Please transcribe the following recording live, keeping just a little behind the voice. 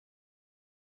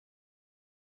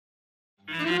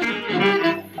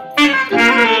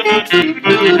Hey,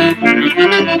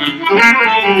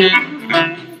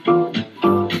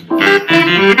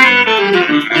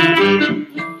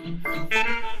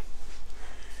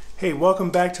 welcome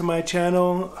back to my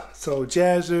channel. So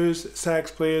jazzers,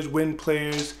 sax players, wind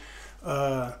players,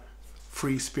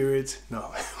 free spirits,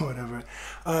 no, whatever.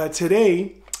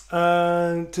 Today's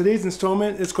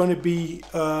installment is going to be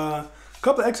a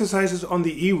couple of exercises on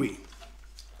the EWI.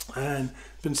 And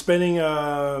been spending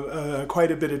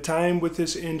quite a bit of time with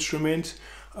this instrument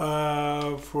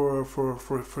for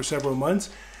several months.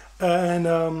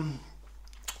 And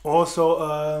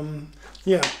also,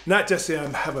 yeah, not just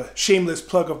have a shameless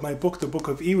plug of my book, the Book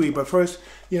of EWI, but first,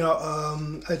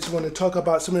 I just want to talk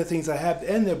about some of the things I have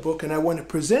in the book, and I want to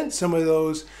present some of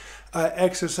those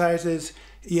exercises,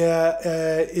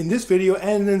 in this video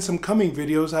and in some coming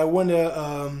videos. I want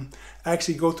to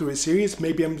actually go through a series.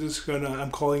 Maybe I'm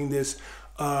calling this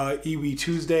EWI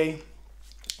Tuesday,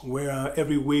 where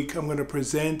every week I'm going to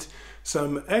present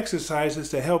some exercises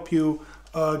to help you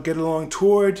get along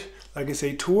toward, like I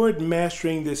say, toward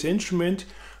mastering this instrument.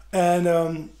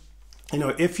 And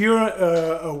if you're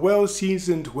a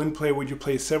well-seasoned wind player where you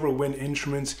play several wind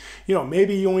instruments,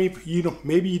 maybe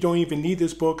you don't even need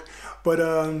this book, but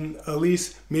at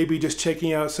least maybe just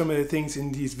checking out some of the things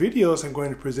in these videos I'm going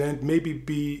to present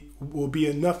will be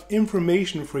enough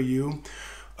information for you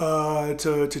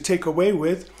to take away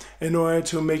with in order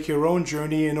to make your own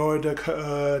journey, in order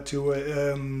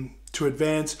to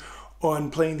advance on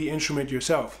playing the instrument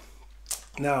yourself.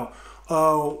 Now,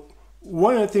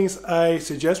 one of the things I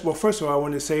suggest, well, first of all, I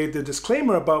want to say the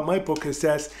disclaimer about my book is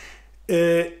that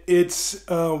who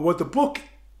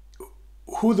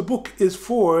the book is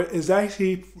for is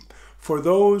actually for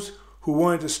those who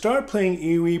wanted to start playing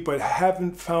EWI but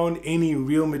haven't found any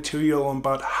real material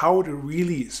about how to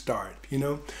really start,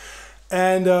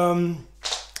 And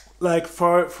like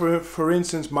for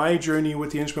instance, my journey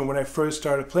with the instrument when I first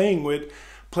started playing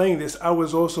this, I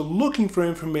was also looking for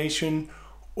information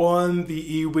on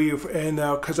the EWI, and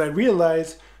because I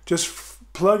realized just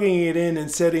plugging it in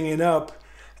and setting it up,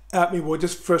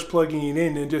 just first plugging it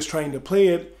in and just trying to play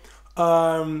it,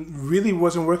 really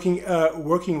wasn't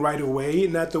working right away,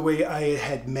 not the way I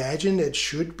had imagined it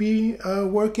should be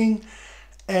working.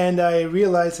 And I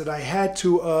realized that I had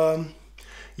to,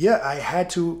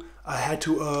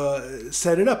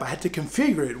 set it up. I had to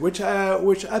configure it, which I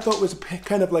thought was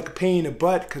kind of like a pain in the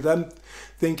butt, because I'm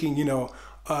thinking,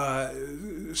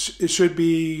 it should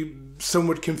be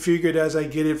somewhat configured as I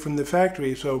get it from the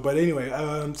factory. But anyway,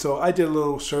 so I did a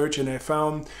little search and I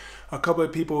found a couple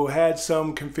of people who had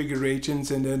some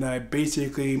configurations, and then I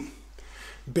basically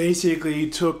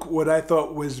took what I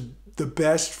thought was the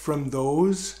best from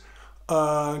those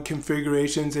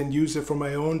configurations and used it for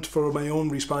my own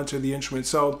response to the instrument.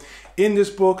 So in this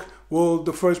book,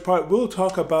 the first part, we'll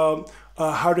talk about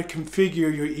how to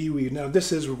configure your EWI. Now,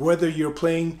 this is whether you're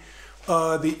playing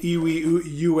the EWI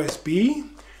USB,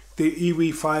 the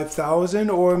EWI 5000,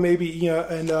 or maybe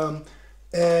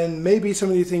and maybe some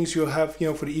of the things you'll have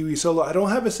for the EWI solo. I don't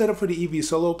have a setup for the EWI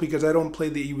solo because I don't play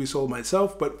the EWI solo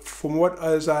myself, but from what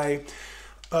as I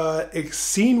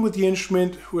seen with the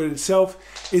instrument with itself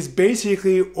is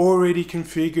basically already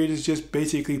configured. It's just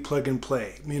basically plug and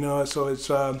play, so it's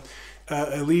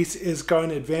at least it's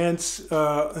gone advanced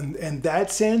in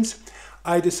that sense.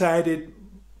 I decided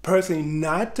personally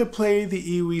not to play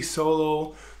the EWI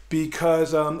solo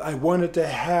because I wanted to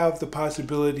have the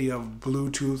possibility of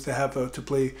Bluetooth, to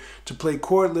play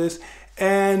cordless,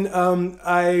 and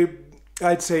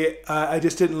I'd say I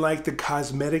just didn't like the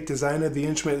cosmetic design of the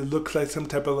instrument. It looks like some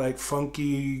type of like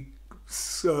funky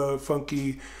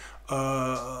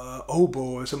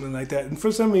oboe or something like that. And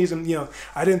for some reason,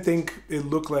 I didn't think it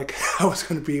looked like I was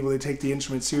going to be able to take the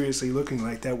instrument seriously looking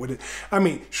like that with it. I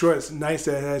mean, sure, it's nice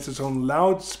that it has its own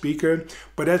loudspeaker,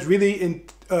 but that's really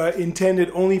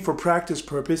intended only for practice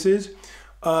purposes.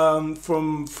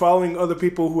 From following other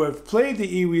people who have played the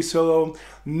EWI solo,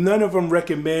 none of them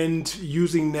recommend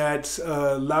using that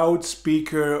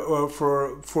loudspeaker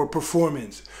for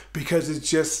performance, because it's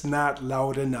just not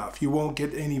loud enough. You won't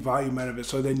get any volume out of it.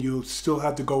 So then you'll still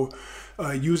have to go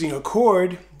using a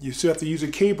cord. You still have to use a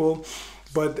cable.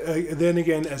 But then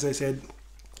again, as I said,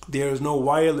 there is no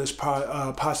wireless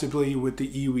possibility with the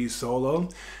EWI solo,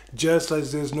 just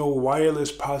as there's no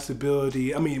wireless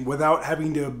possibility, without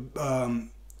having to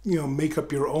make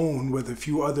up your own with a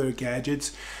few other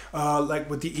gadgets, like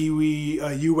with the EWI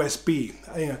USB.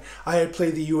 I had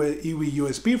played the EWI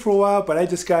USB for a while, but I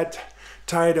just got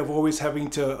tired of always having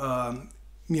to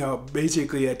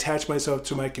basically attach myself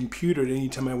to my computer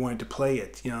anytime I wanted to play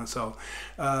it, so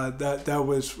that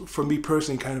was, for me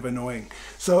personally, kind of annoying.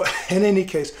 So in any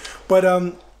case, but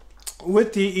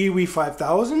with the EWI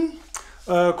 5000,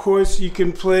 of course, you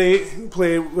can play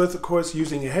with, of course,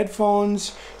 using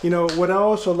headphones. You know, what I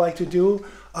also like to do,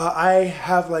 I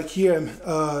have like here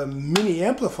a mini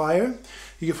amplifier.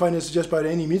 You can find this just about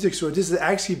any music store. This is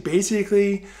actually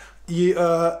basically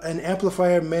an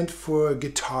amplifier meant for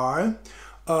guitar,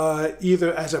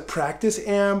 either as a practice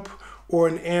amp or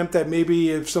an amp that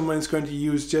maybe if someone's going to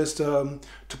use just to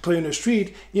play in the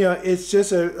street. You know, it's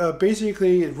just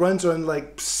basically it runs on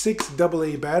like 6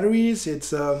 AA batteries.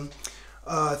 It's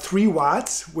 3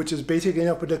 watts, which is basically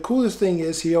enough. But the coolest thing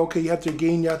is here, okay, you have the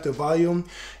gain, you have the volume.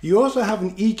 You also have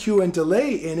an EQ and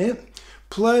delay in it.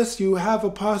 Plus, you have a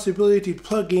possibility to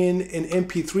plug in an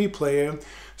MP3 player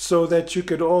so that you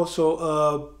could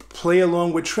also play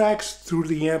along with tracks through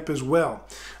the amp as well.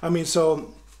 I mean,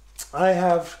 so I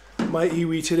have my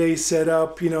EWI today set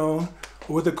up, you know,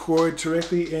 with a cord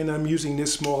directly, and I'm using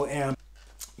this small amp.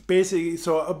 Basically,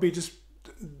 so I'll be just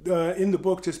in the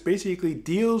book just basically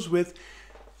deals with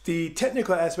the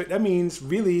technical aspect. That means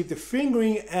really the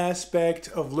fingering aspect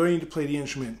of learning to play the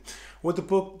instrument. What the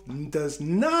book does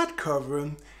not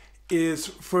cover is,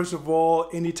 first of all,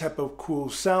 any type of cool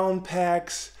sound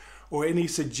packs or any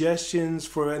suggestions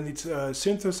for any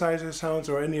synthesizer sounds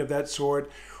or any of that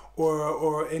sort,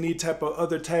 or any type of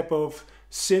other type of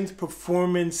synth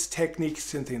performance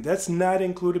techniques and things. That's not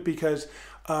included because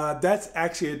that's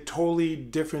actually a totally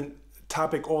different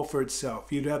topic all for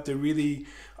itself. You'd have to really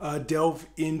delve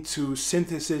into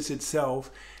synthesis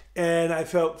itself. And I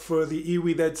felt for the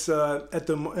EWI that's at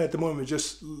the moment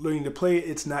just learning to play,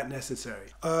 it's not necessary.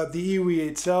 The EWI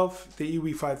itself, the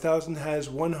EWI 5000, has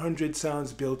 100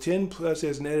 sounds built in, plus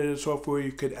there's an editor software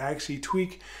you could actually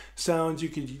tweak sounds. You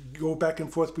could go back and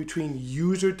forth between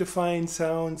user-defined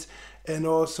sounds and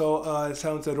also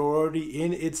sounds that are already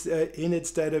in its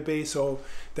database. So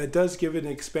that does give it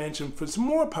an expansion for some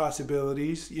more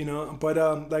possibilities, you know. But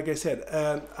like I said,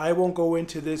 I won't go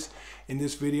into this in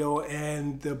this video,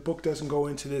 and the book doesn't go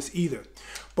into this either.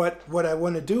 But what I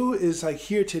want to do is, like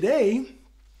here today,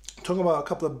 talking about a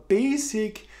couple of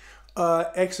basic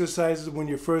exercises when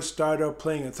you first start out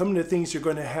playing, and some of the things you're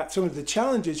going to have, some of the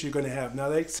challenges you're going to have. Now,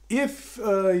 like if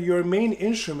your main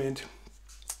instrument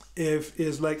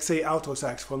is like, say, alto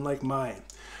saxophone like mine,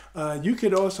 you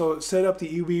could also set up the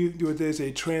EWI where there's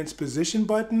a transposition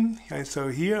button. And so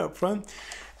here up front,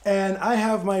 and I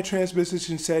have my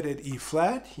transposition set at E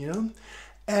flat, you know,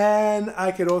 and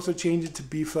I could also change it to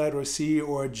B flat or C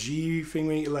or G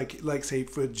fingering, like say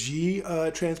for G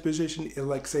transposition,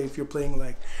 like say if you're playing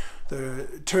like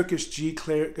the Turkish G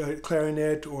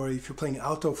clarinet, or if you're playing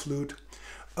alto flute,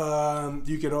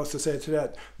 you could also set it to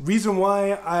that. Reason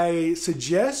why I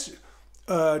suggest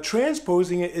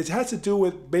transposing it has to do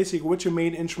with basically what's your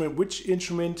main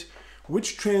instrument,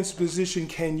 which transposition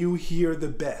can you hear the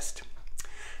best.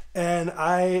 And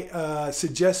I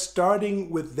suggest starting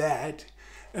with that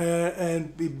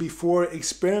and before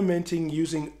experimenting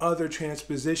using other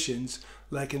transpositions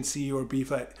like in C or B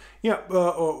flat,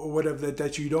 or whatever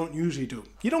that you don't usually do.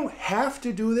 You don't have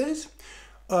to do this.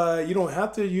 You don't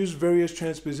have to use various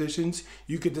transpositions.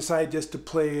 You could decide just to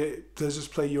play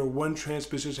your one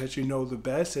transposition that you know the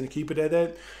best and keep it at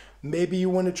that. Maybe you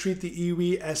want to treat the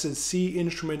EWI as a C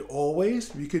instrument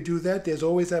always. You could do that. There's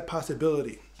always that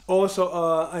possibility. Also,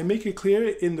 I make it clear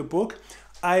in the book,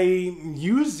 I'm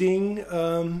using,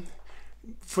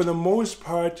 for the most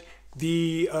part,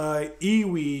 the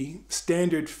EWI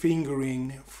standard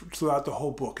fingering throughout the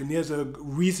whole book. And there's a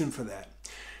reason for that.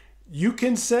 You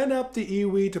can set up the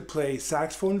EWI to play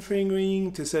saxophone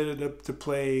fingering, to set it up to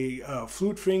play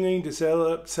flute fingering, to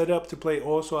set up to play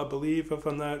also, I believe, if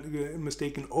I'm not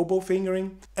mistaken, oboe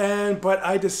fingering. But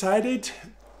I decided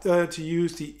to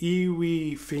use the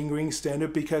EWI fingering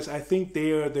standard because I think they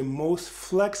are the most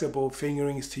flexible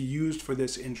fingerings to use for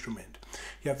this instrument.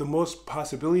 You have the most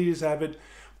possibilities of it.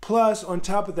 Plus, on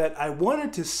top of that, I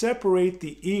wanted to separate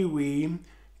the EWI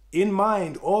in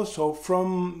mind also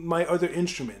from my other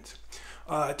instruments.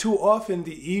 Too often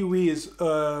the EWI is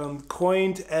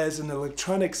coined as an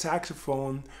electronic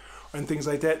saxophone and things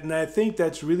like that, and I think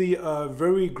that's really a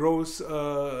very gross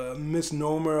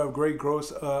misnomer, a very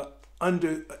gross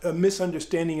a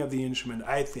misunderstanding of the instrument,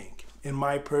 I think, in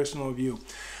my personal view.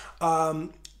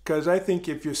 Because I think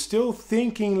if you're still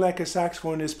thinking like a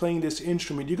saxophonist playing this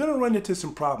instrument, you're going to run into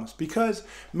some problems, because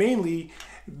mainly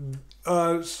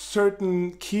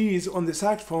certain keys on the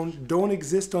saxophone don't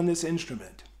exist on this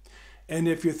instrument. And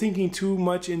if you're thinking too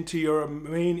much into your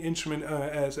main instrument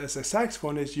as a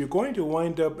saxophonist, you're going to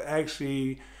wind up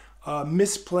actually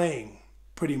misplaying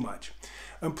pretty much.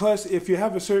 And plus, if you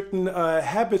have a certain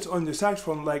habits on the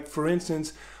saxophone, like for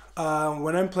instance,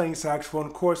 when I'm playing saxophone,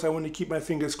 of course, I want to keep my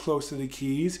fingers close to the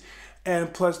keys.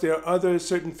 And plus, there are other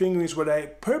certain fingerings where I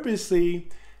purposely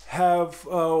have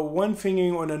one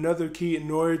fingering on another key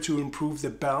in order to improve the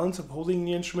balance of holding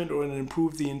the instrument or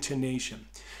improve the intonation.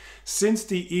 Since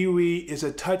the EWI is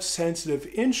a touch-sensitive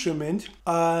instrument,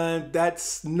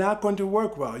 that's not going to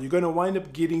work well. You're going to wind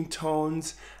up getting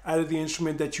tones out of the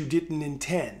instrument that you didn't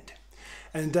intend.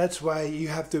 And that's why you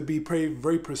have to be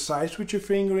very precise with your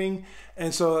fingering.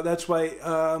 And so that's why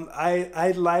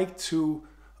I like to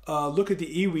look at the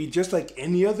EWI just like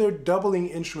any other doubling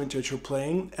instrument that you're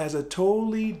playing as a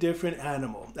totally different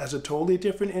animal, as a totally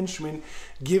different instrument,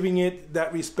 giving it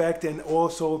that respect and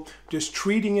also just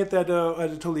treating it as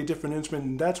a totally different instrument.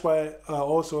 And that's why I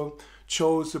also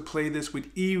chose to play this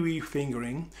with EWI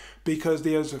fingering, because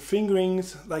there's a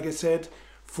fingerings, like I said,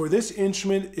 for this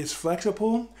instrument is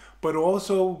flexible, but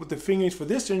also with the fingerings for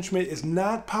this instrument is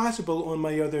not possible on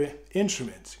my other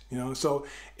instruments. So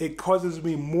it causes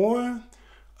me more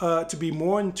to be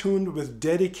more in tune with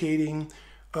dedicating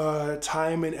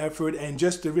time and effort and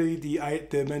just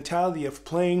the mentality of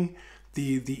playing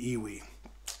the EWI.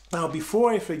 Now,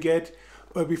 before I forget,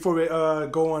 before we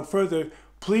go on further,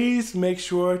 please make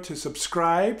sure to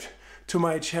subscribe to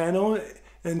my channel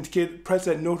and press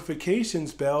that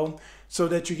notifications bell so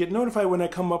that you get notified when I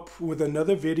come up with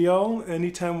another video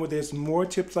anytime where there's more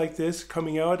tips like this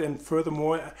coming out. And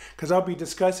furthermore, because I'll be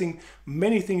discussing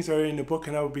many things that are in the book,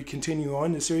 and I will be continuing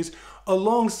on the series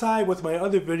alongside with my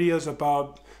other videos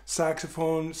about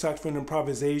saxophone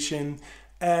improvisation,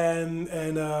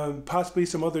 and possibly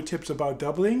some other tips about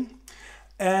doubling.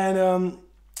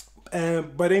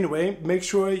 But anyway, make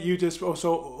sure you just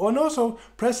also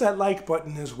press that like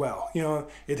button as well.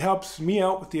 It helps me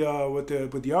out with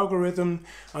the algorithm,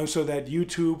 so that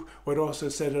YouTube would also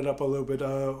set it up a little bit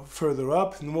further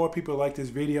up. The more people like this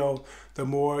video, the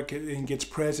more it gets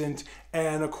present,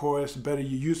 and of course, the better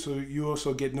you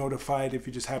also get notified if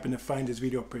you just happen to find this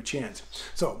video per chance.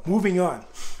 So moving on.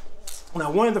 Now,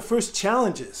 one of the first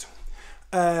challenges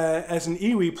as an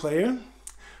EWI player,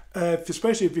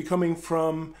 especially if you're coming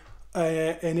from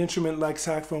an instrument like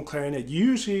saxophone, clarinet,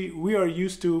 usually we are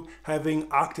used to having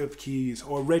octave keys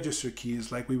or register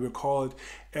keys, like we would call it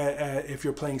if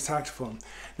you're playing saxophone.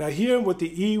 Now here with the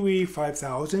EWI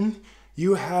 5000,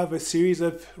 you have a series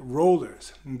of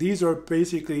rollers. And these are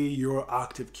basically your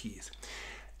octave keys.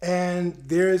 And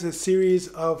there's a series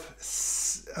of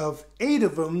 8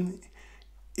 of them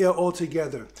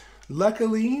altogether.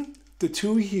 Luckily, the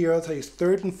 2 here, I'll tell you,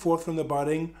 3rd and 4th from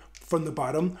the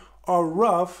bottom, are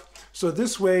rough. So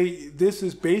this way, this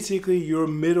is basically your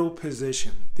middle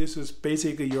position. This is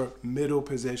basically your middle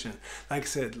position. Like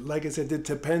I said, it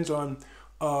depends on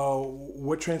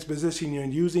what transposition you're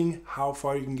using, how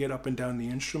far you can get up and down the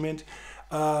instrument.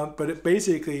 But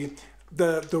basically,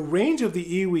 the range of the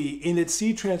EWI in its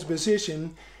C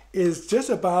transposition is just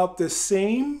about the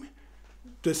same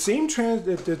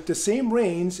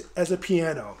range as a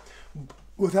piano,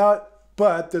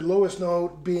 but the lowest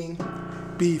note being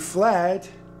B flat,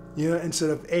 instead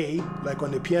of A, like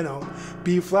on the piano.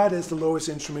 B flat is the lowest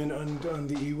instrument on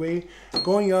the EWI.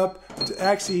 Going up to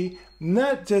actually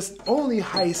not just only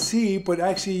high C, but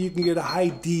actually you can get a high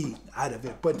D out of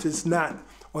it, but it's not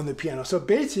on the piano. So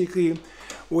basically,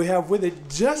 we have with it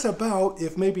just about,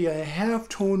 if maybe a half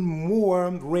tone more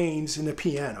range in the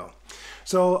piano.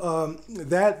 So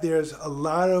there's a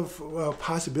lot of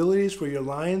possibilities for your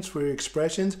lines, for your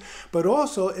expressions, but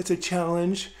also it's a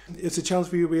challenge. It's a challenge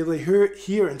for you to really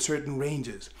hear in certain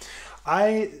ranges.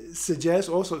 I suggest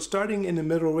also starting in the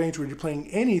middle range where you're playing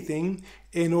anything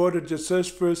in order to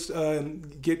just first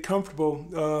get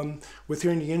comfortable with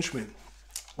hearing the instrument.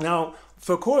 Now,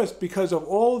 of course, because of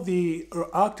all the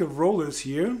octave rollers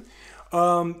here,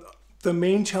 the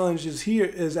main challenge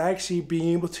is actually being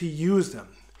able to use them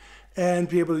and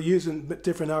be able to use in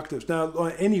different octaves. Now,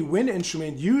 on any wind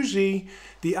instrument, usually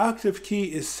the octave key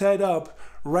is set up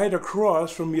right across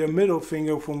from your middle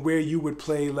finger from where you would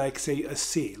play, like say a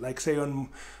C, like say on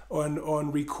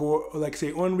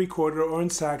recorder or on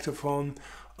saxophone,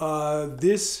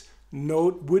 this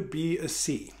note would be a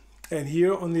C. And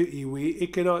here on the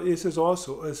EWI, this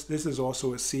is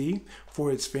also a C for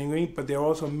its fingering, but there are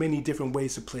also many different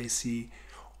ways to play C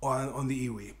on the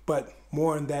EWI, but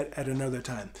more on that at another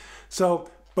time. So,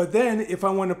 but then if I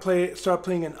want to start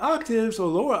playing in octaves or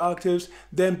lower octaves,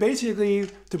 then basically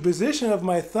the position of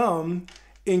my thumb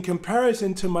in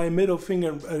comparison to my middle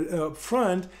finger up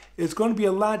front is going to be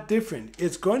a lot different.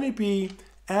 It's going to be,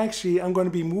 actually, I'm going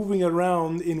to be moving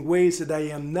around in ways that I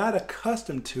am not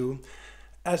accustomed to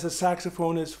as a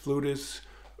saxophonist, flutist,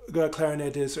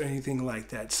 clarinetist, or anything like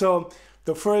that. So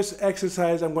the first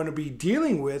exercise I'm going to be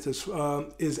dealing with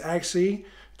is actually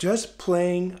just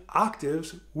playing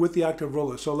octaves with the octave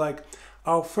roller. So like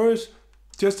I'll first,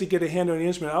 just to get a hand on the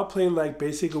instrument, I'll play like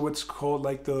basically what's called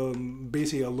like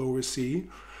basically a lower C.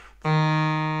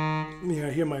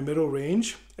 Here my middle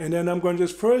range. And then I'm going to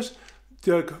just first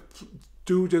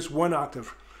do just one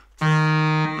octave.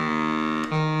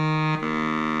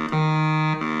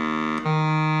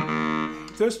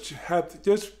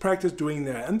 Just practice doing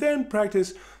that, and then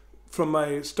practice from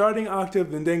my starting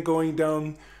octave and then going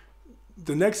down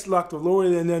the next octave lower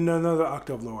and then another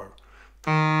octave lower.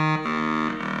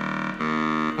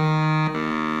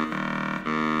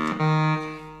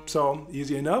 So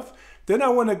easy enough. Then I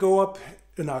want to go up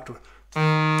an octave.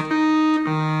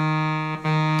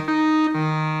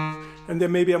 And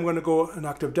then maybe I'm going to go an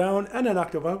octave down and an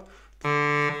octave up.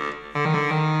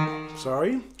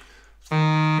 Sorry.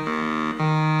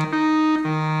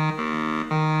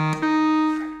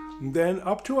 And then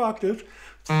up 2 octaves.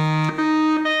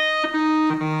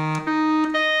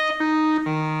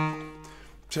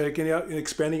 Checking it out and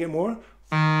expanding it more.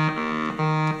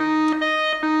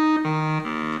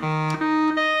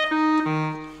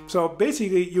 So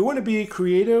basically, you want to be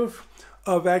creative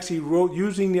of actually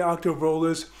using the octave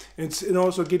rollers and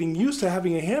also getting used to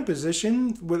having a hand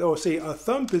position with, or say a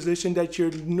thumb position that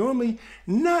you're normally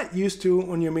not used to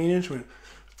on your main instrument.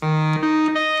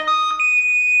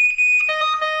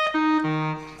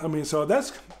 I mean, so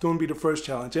that's going to be the first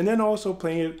challenge. And then also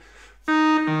playing it.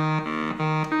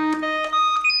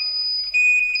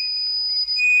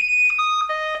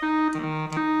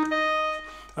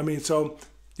 I mean, so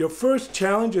your first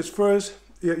challenge is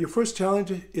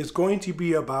going to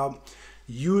be about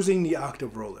using the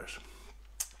octave rollers.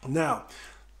 Now,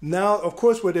 of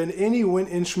course, within any wind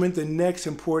instrument, the next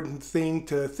important thing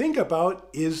to think about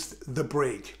is the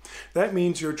break. That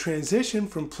means your transition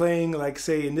from playing, like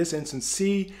say in this instance,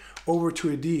 C over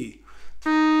to a D.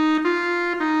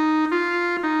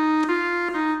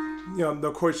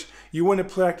 Of course, you want to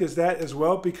practice that as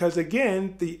well because,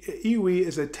 again, the EWI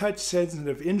is a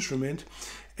touch-sensitive instrument,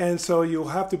 and so you'll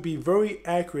have to be very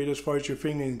accurate as far as your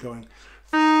fingering going.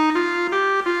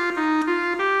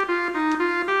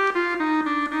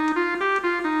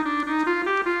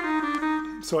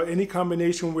 So any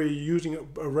combination where you're using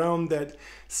around that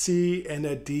C and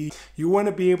that D, you want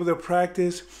to be able to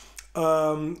practice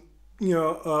all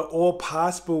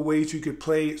possible ways you could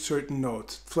play certain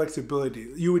notes, flexibility.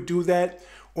 You would do that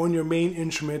on your main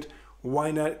instrument.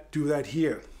 Why not do that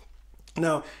here?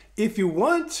 Now, if you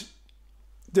want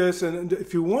this, and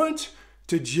if you want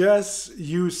to just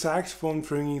use saxophone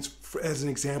stringings as an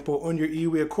example on your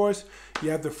EWI, of course,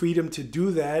 you have the freedom to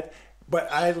do that. But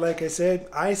like I said,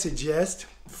 I suggest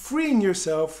freeing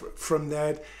yourself from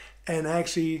that and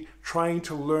actually trying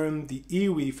to learn the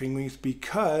EWI fingerings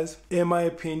because, in my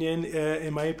opinion,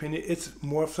 it's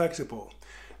more flexible.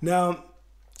 Now,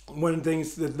 one of the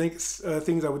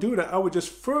things I would do, I would just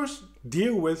first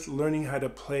deal with learning how to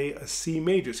play a C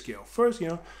major scale. First,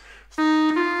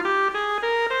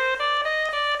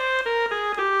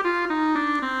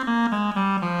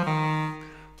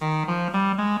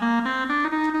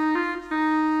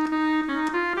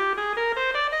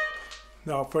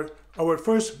 Now, I would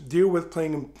first deal with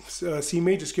playing C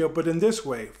major scale, but in this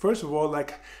way. First of all,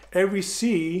 like every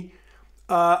C,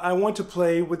 I want to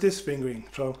play with this fingering.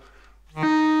 So.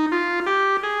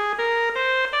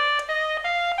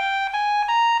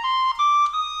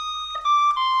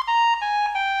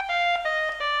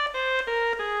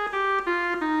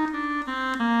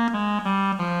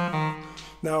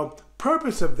 Now,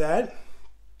 purpose of that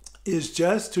is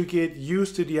just to get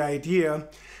used to the idea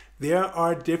there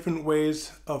are different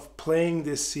ways of playing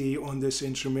this C on this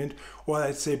instrument, or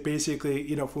I'd say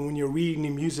basically, from when you're reading the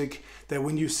music, that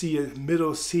when you see a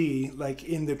middle C, like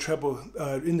in the treble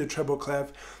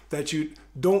clef, that you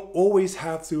don't always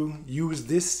have to use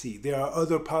this C. There are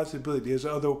other possibilities. There's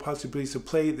other possibilities to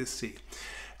play this C,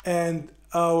 and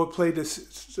I will play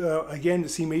this again, the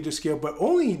C major scale, but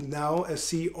only now a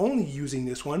C, only using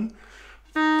this one.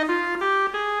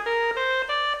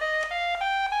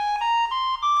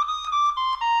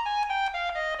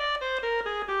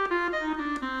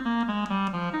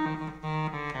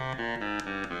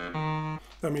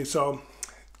 So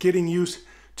getting used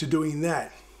to doing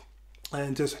that,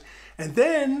 and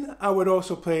then I would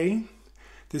also play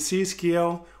the C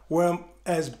scale where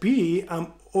as B,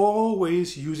 I'm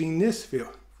always using this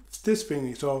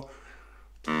fingering. So.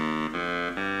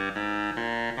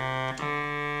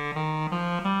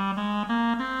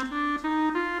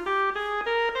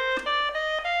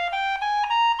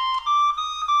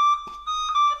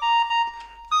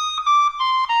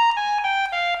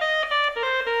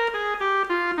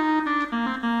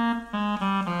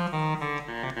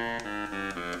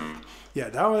 yeah,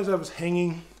 that was, I was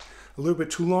hanging a little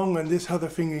bit too long on this other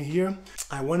finger here.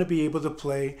 I want to be able to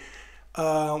play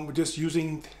just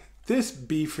using this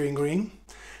B fingering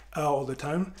all the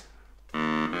time.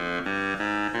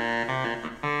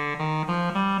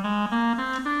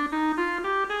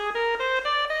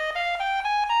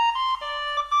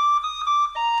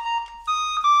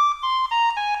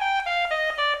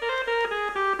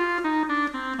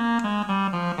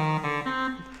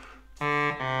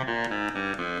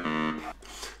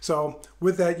 So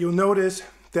with that, you'll notice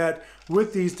that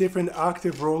with these different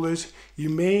octave rollers, you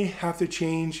may have to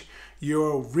change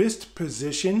your wrist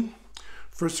position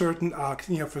for certain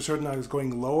octaves, for certain octaves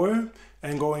going lower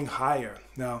and going higher.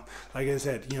 Now, like I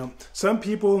said, some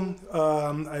people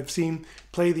I've seen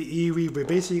play the EWI with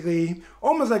basically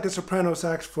almost like a soprano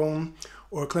saxophone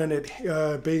or clarinet,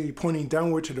 basically pointing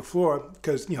downward to the floor,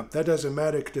 because that doesn't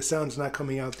matter, the sound's not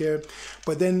coming out there.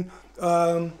 But then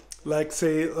like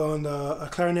say on a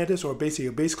clarinetist or basically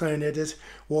a bass clarinetist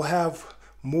will have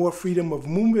more freedom of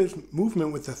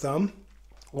movement with the thumb,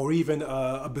 or even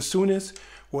a bassoonist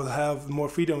will have more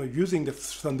freedom of using the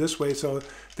thumb this way. So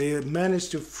they manage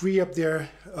to free up their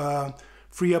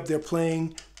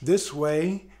playing this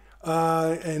way,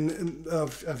 and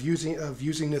of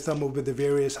using the thumb over the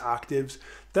various octaves.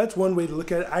 That's one way to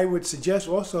look at it. I would suggest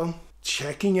also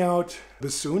checking out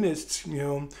bassoonists,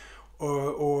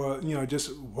 or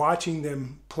just watching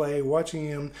them play, watching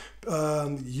them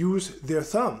use their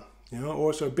thumb,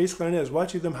 or so bass clarinetists,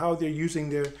 watching them how they're using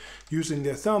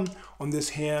their thumb on this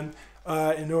hand,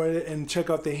 and check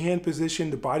out the hand position,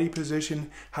 the body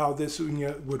position, how this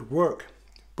would work.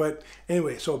 But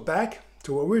anyway, so back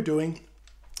to what we're doing,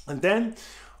 and then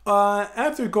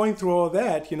after going through all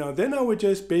that, then I would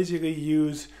just basically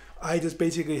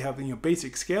have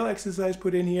basic scale exercise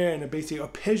put in here and a basic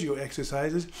arpeggio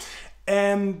exercises.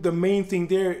 And the main thing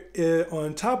there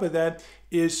on top of that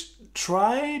is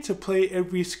try to play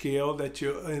every scale that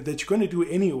you're going to do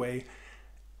anyway,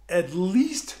 at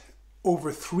least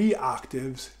over 3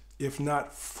 octaves, if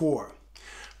not 4.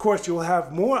 Of course, you'll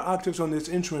have more octaves on this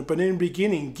instrument, but in the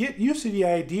beginning, get used to the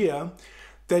idea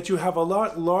that you have a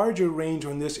lot larger range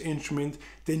on this instrument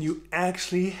than you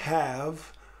actually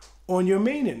have on your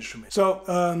main instrument. So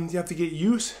you have to get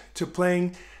used to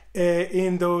playing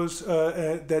in those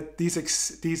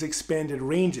these expanded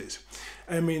ranges.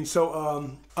 I mean,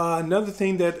 so another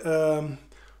thing that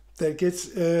that gets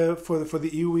for the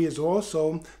EWI is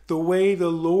also the way the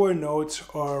lower notes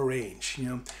are arranged.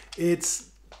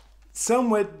 It's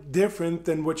somewhat different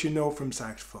than what you know from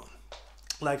saxophone.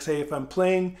 Like say if I'm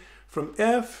playing from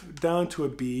F down to a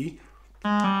B,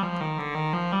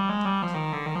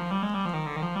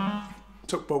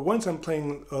 so, but once I'm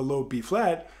playing a low B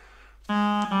flat,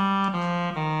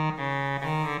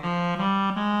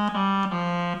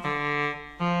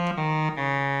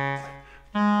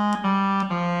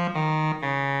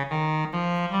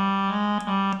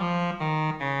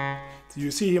 so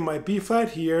you see here my B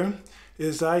flat here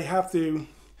is I have to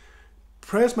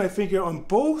press my finger on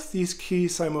both these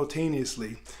keys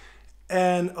simultaneously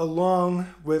and along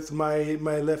with my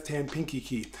left hand pinky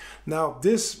key. Now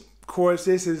this, of course,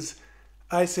 this is,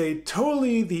 I say,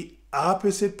 totally the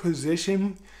opposite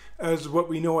position as what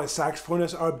we know as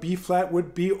saxophonists. Our B flat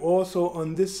would be also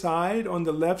on this side, on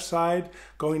the left side,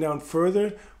 going down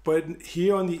further. But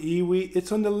here on the EWI,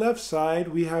 it's on the left side.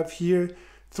 We have here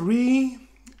 3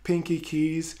 pinky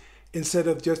keys instead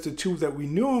of just the 2 that we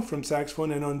knew from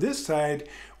saxophone. And on this side,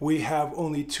 we have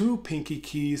only 2 pinky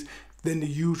keys than the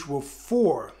usual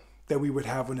 4 that we would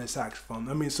have on a saxophone.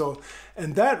 I mean, so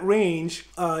in that range,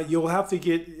 you'll have to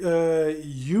get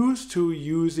used to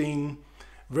using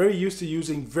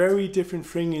very different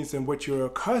fingerings than what you're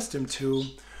accustomed to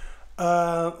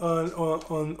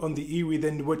on the EWI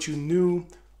than what you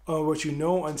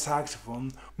know on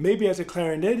saxophone. Maybe as a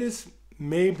clarinetist,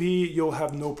 maybe you'll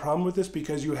have no problem with this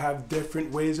because you have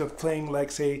different ways of playing, like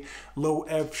say low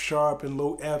F sharp and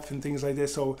low F and things like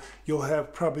this. So you'll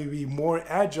have probably be more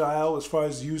agile as far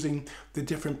as using the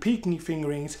different picking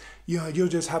fingerings. You'll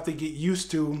just have to get used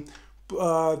to the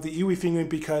EWI fingering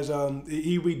because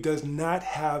the EWI does not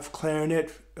have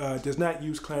clarinet, does not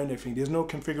use clarinet fingering. There's no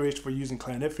configuration for using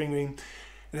clarinet fingering,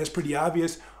 and that's pretty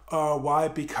obvious. Why?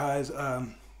 Because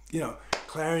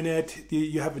clarinet,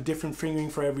 you have a different fingering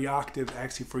for every octave,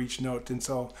 actually, for each note, and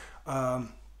so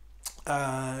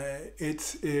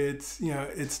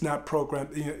it's not programmed.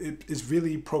 It's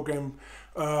really programmed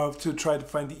to try to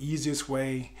find the easiest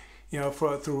way,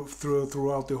 throughout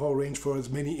the whole range for as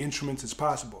many instruments as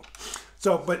possible.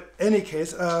 So, but in any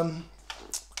case,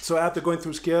 so after going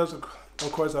through scales, of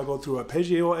course, I'll go through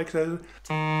arpeggio exercise.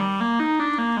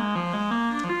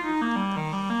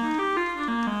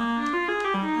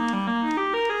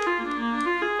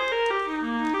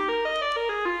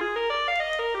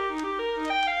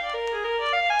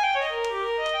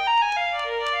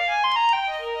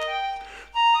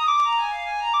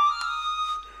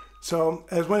 So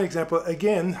as one example,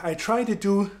 again, I try to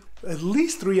do at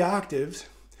least 3 octaves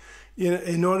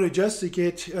in order just to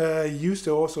get used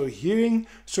to also hearing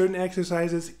certain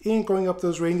exercises and going up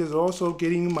those ranges, also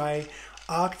getting my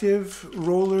octave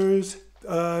rollers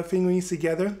fingerings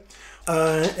together.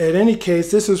 In any case,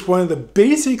 this is one of the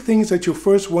basic things that you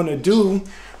first want to do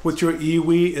with your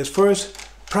EWI is first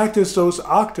practice those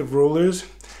octave rollers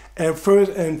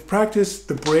and practice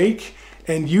the break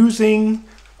and using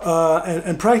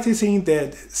and practicing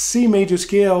that C major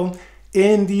scale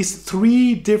in these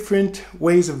 3 different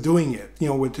ways of doing it, you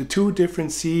know, with the 2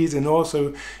 different C's, and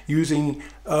also using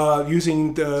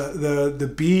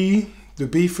the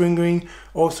B fingering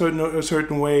also in a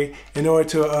certain way in order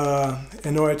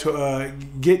to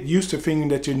get used to fingering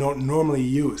that you don't normally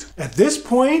use. At this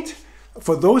point,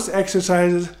 for those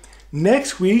exercises,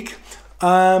 next week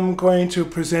I'm going to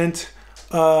present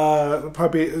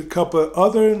probably a couple of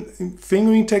other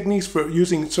fingering techniques for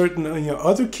using certain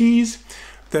other keys.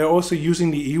 They're also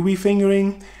using the EWI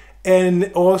fingering, and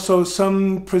also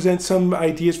present some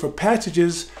ideas for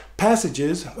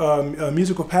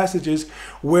musical passages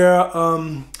where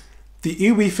the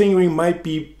EWI fingering might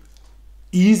be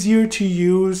easier to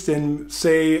use than,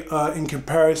 say, in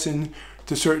comparison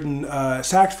to certain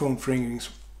saxophone fingerings,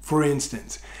 for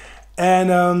instance.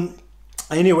 And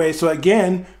anyway, so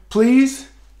again, please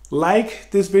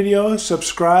like this video,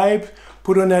 subscribe,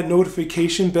 put on that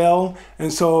notification bell,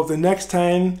 and so the next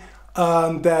time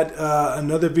that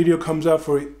another video comes up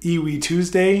for EWI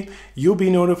Tuesday, you'll be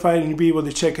notified and you'll be able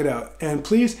to check it out. And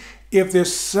please, if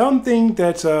there's something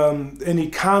that's any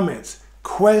comments,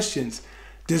 questions,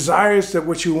 desires that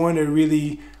what you want to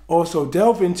really also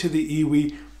delve into the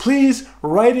EWI, please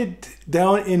write it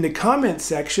down in the comment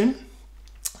section,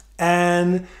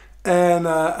 and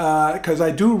because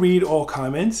I do read all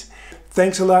comments.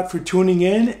 Thanks a lot for tuning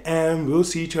in, and we'll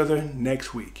see each other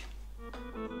next week.